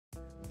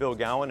Bill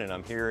Gowan, and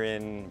I'm here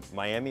in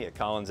Miami at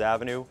Collins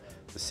Avenue,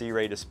 the Sea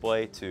Ray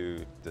display,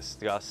 to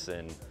discuss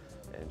and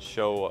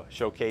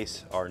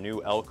showcase our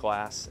new L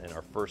class and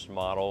our first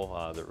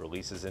model that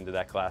releases into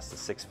that class, the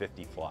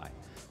 650 Fly.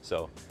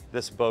 So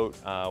this boat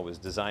was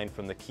designed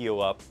from the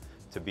keel up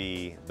to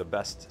be the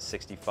best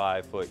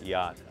 65-foot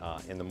yacht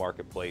in the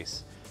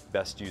marketplace.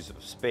 Best use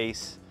of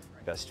space,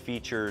 best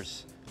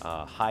features,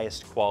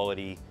 highest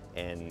quality,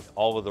 and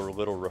all of the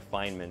little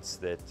refinements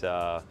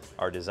that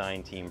our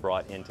design team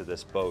brought into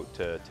this boat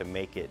to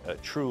make it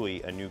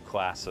truly a new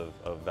class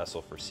of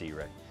vessel for Sea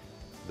Ray.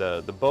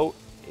 The boat,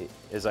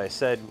 as I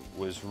said,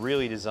 was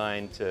really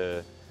designed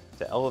to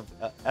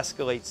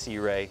escalate Sea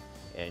Ray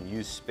and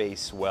use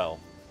space well.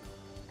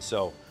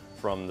 So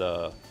from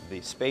the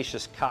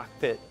spacious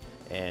cockpit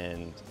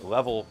and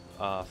level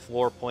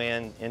floor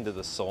plan into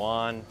the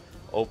salon,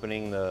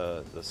 opening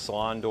the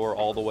salon door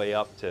all the way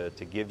up to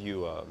give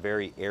you a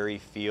very airy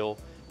feel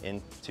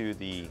into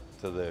the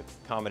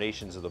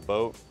accommodations of the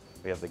boat.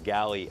 We have the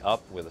galley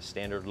up with a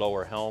standard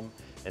lower helm,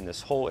 and this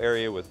whole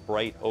area with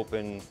bright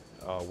open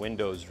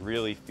windows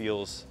really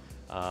feels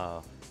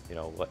you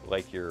know,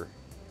 like you're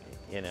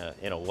in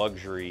a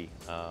luxury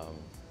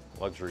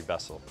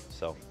vessel.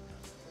 So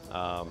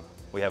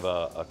we have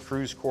a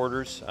cruise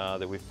quarters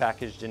that we've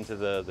packaged into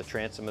the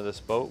transom of this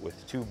boat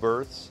with 2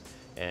 berths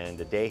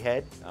and a day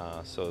head,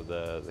 so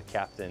the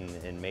captain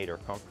and mate are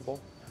comfortable.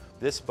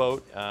 This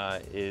boat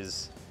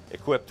is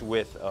equipped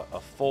with a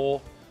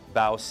full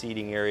bow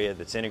seating area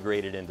that's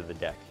integrated into the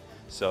deck.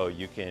 So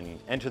you can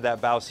enter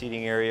that bow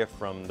seating area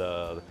from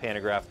the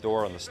pantograph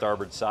door on the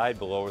starboard side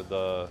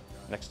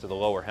next to the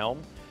lower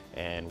helm,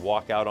 and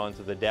walk out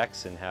onto the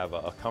decks and have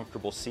a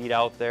comfortable seat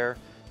out there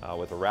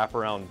with a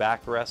wraparound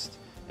backrest,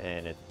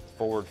 and it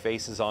forward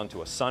faces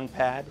onto a sun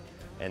pad.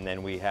 And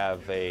then we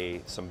have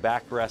some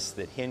backrests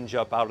that hinge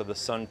up out of the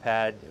sun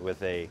pad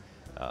with a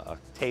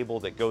table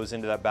that goes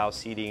into that bow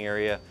seating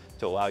area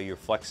to allow you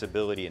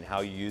flexibility in how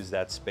you use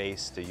that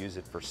space, to use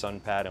it for sun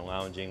pad and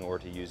lounging, or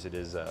to use it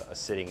as a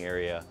sitting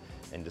area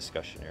and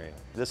discussion area.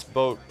 This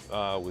boat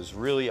was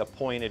really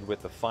appointed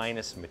with the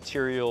finest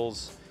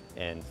materials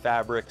and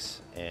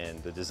fabrics,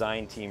 and the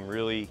design team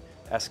really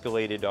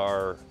escalated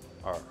our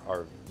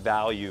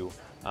value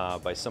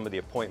by some of the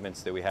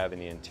appointments that we have in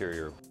the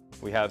interior.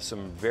 We have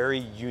some very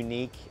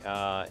unique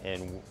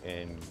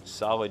and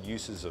solid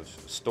uses of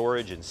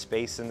storage and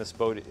space in this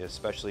boat,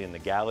 especially in the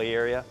galley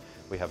area.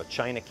 We have a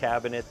china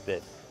cabinet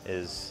that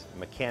is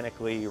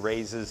mechanically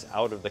raises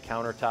out of the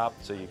countertop,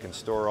 so you can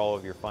store all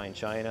of your fine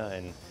china.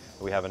 And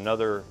we have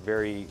another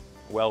very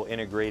well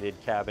integrated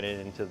cabinet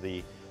into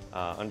the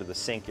under the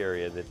sink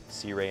area that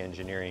Sea Ray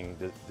Engineering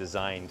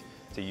designed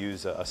to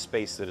use a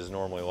space that is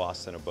normally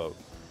lost in a boat.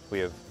 We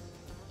have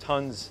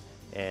tons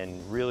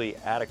and really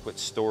adequate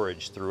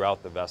storage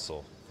throughout the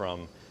vessel,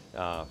 from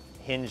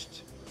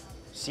hinged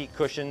seat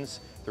cushions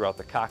throughout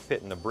the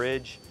cockpit and the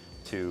bridge,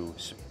 to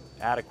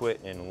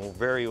adequate and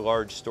very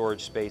large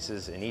storage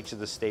spaces in each of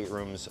the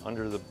staterooms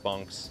under the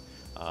bunks,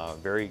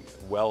 very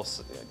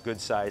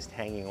good-sized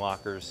hanging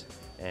lockers,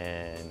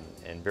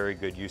 and very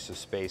good use of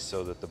space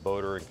so that the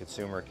boater and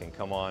consumer can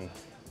come on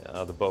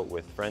the boat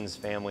with friends,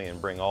 family,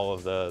 and bring all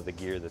of the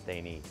gear that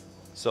they need.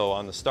 So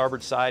on the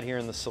starboard side here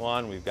in the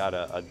salon, we've got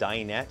a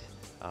dinette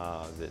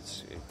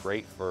that's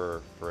great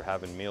for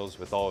having meals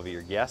with all of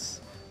your guests.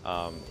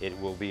 It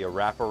will be a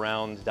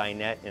wraparound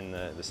dinette in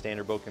the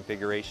standard boat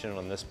configuration.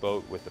 On this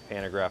boat with the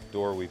pantograph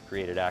door, we've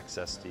created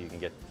access so you can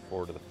get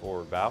forward to the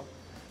forward bow.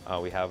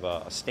 We have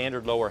a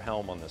standard lower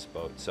helm on this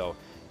boat, so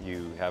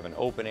you have an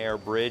open air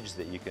bridge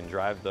that you can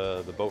drive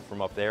the boat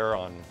from up there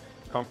on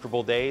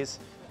comfortable days.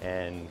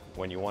 And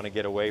when you want to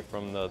get away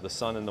from the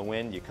sun and the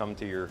wind, you come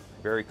to your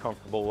very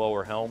comfortable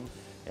lower helm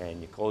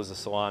and you close the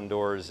salon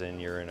doors, and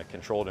you're in a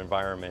controlled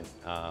environment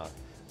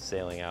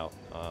sailing out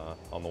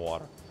on the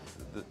water.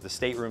 The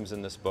staterooms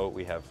in this boat,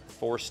 we have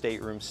 4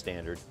 staterooms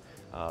standard.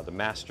 The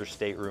master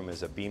stateroom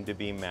is a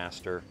beam-to-beam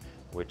master,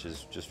 which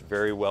is just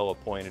very well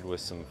appointed with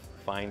some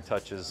fine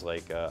touches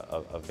like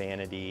a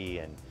vanity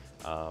and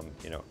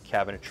you know,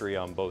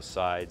 cabinetry on both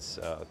sides.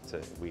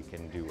 We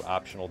can do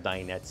optional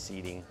dinette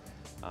seating,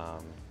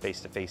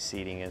 face-to-face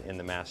seating in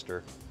the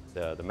master.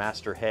 The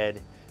master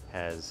head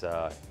has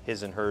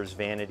his and hers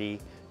vanity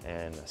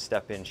and a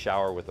step-in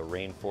shower with a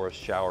rainforest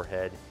shower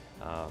head.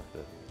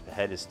 The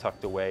head is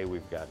tucked away.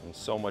 We've gotten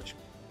so much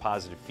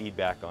positive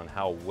feedback on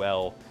how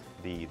well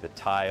the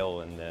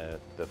tile and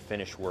the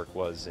finish work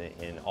was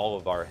in all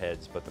of our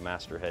heads, but the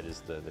master head is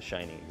the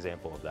shining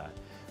example of that.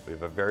 We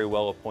have a very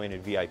well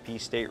appointed VIP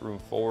stateroom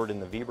forward in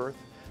the V-berth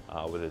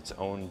with its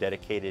own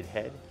dedicated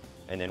head.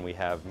 And then we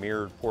have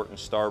mirrored port and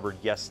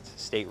starboard guest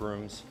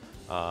staterooms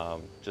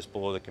just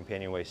below the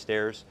companionway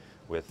stairs,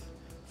 with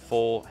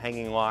full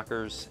hanging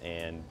lockers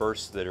and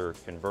berths that are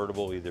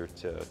convertible either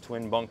to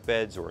twin bunk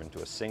beds or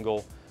into a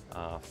single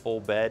full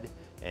bed,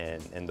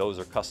 and those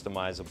are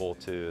customizable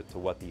to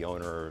what the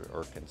owner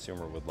or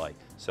consumer would like.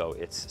 So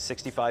it's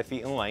 65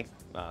 feet in length,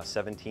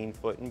 17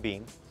 foot in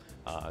beam.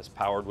 It's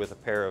powered with a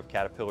pair of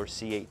Caterpillar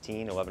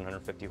C18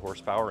 1150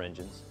 horsepower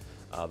engines.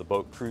 The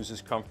boat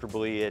cruises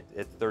comfortably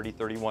at 30,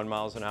 31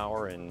 miles an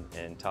hour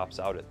and tops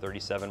out at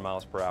 37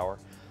 miles per hour.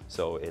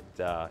 So it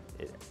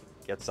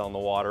gets on the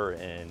water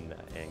and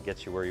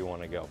gets you where you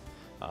want to go.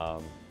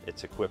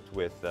 It's equipped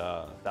with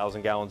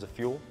 1,000 gallons of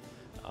fuel,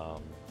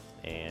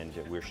 and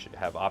we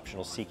have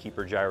optional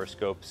Seakeeper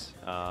gyroscopes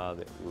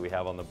that we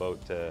have on the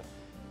boat to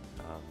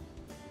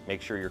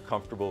make sure you're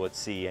comfortable at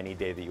sea any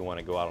day that you want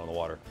to go out on the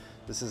water.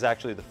 This is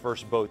actually the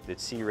first boat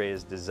that Sea Ray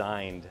is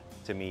designed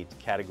to meet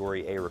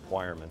Category A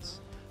requirements.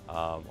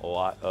 A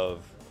lot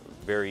of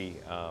very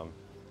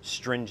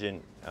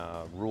stringent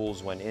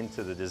rules went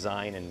into the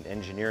design and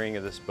engineering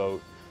of this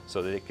boat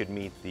so that it could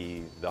meet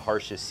the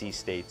harshest sea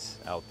states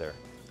out there.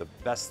 The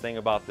best thing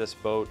about this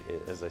boat,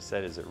 as I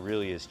said, is it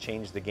really has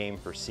changed the game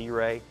for Sea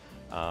Ray.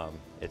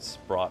 It's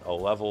brought a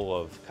level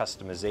of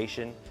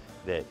customization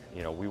that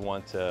we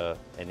want to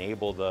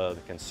enable the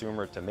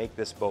consumer to make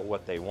this boat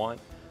what they want,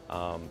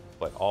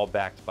 but all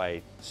backed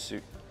by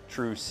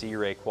true Sea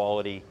Ray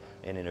quality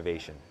and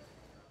innovation.